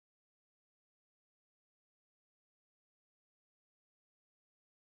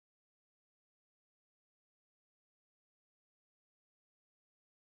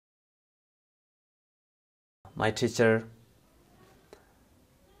my teacher,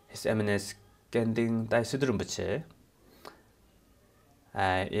 His Eminence Khenting Tai Situ Rinpoche,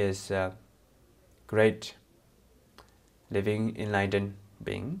 is a great living enlightened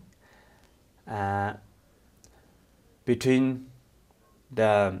being. Between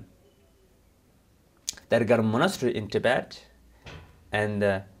the Karma Monastery in Tibet and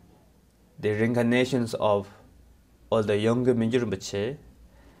the reincarnations of all the younger Mingyur Rinpoche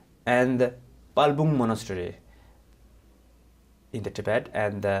and the Palbung Monastery in the Tibet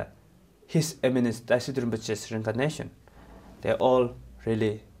and His Eminence Tai Situ Rinpoche's reincarnation, they're all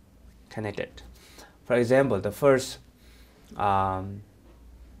really connected. For example, the first younger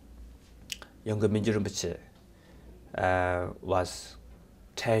Mingyur Rinpoche was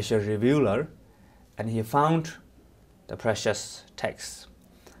treasure revealer, and he found the precious texts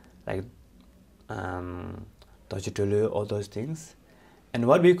like Dojitulu, all those things. And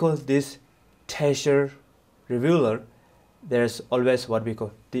what we call this treasure revealer, there's always what we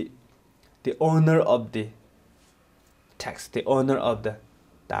call the owner of the text, the owner of the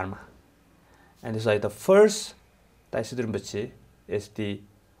Dharma. And it's like the first Tai Situ Rinpoche is the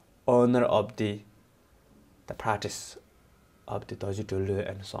owner of the practice of the Dojitulu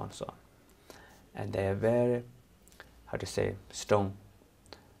and so on, so on. And they are very, how to say, strong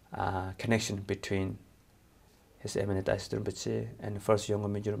connection between His Eminence Tai Situ Rinpoche and first younger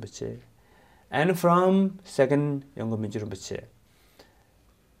Mingyur Rinpoche, and from second younger Mingyur Rinpoche.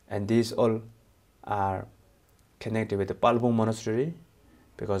 And these all are connected with the Palbung Monastery,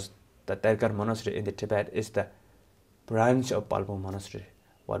 because the Karma Monastery in the Tibet is the branch of Palbung Monastery,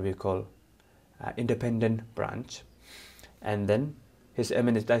 what we call independent branch. And then His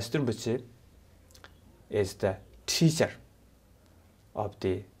Eminence Tai Situ Rinpoche is the teacher of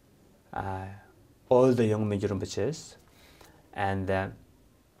the all the young Mingyur Rinpoches, and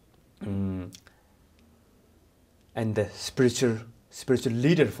the spiritual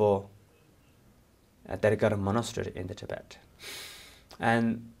leader for Karma Monastery in the Tibet.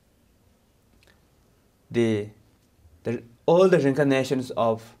 And all the reincarnations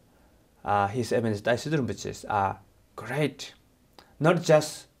of His Eminence Tai Situ Rinpoches are great, not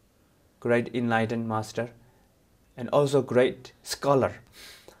just great enlightened master, and also great scholar.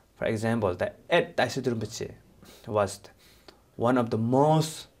 For example, the 8th Tai Situ Rinpoche was one of the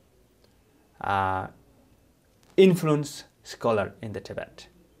most influenced scholar in the Tibet.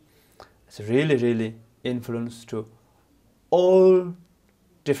 It's really influenced to all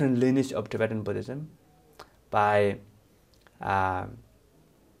different lineage of Tibetan Buddhism by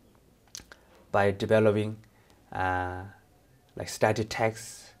developing like study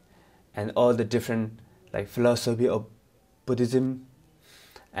texts and all the different like philosophy of Buddhism,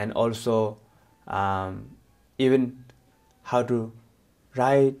 and also even how to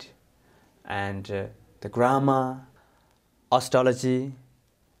write, and the grammar, astrology,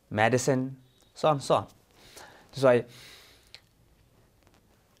 medicine, so on, so on. That's why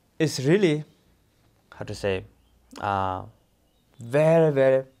it's really, how to say,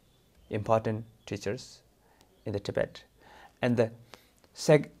 very important teachers in the Tibet. And the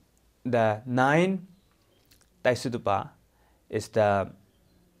 9th Tai Situ Pa is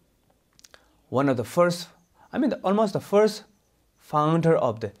one of the first, almost the first founder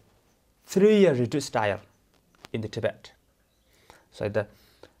of the 3-year retreat style in the Tibet. So the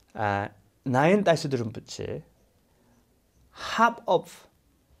 9th Tai Situ Rinpoche, half of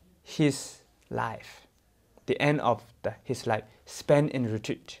his life, the end of his life, spent in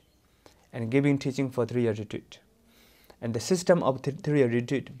retreat and giving teaching for 3-year retreat. And the system of 3-year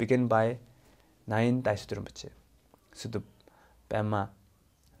retreat began by 9th Tai Situ Rinpoche, Sudu Pema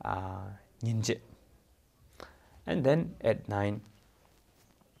Nyingje. And then at 9,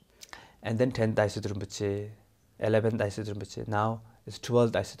 and then 10th Tai Situ Rinpoche, 11th Tai Situ Rinpoche, now it's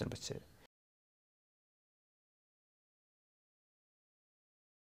 12th Tai Situ Rinpoche.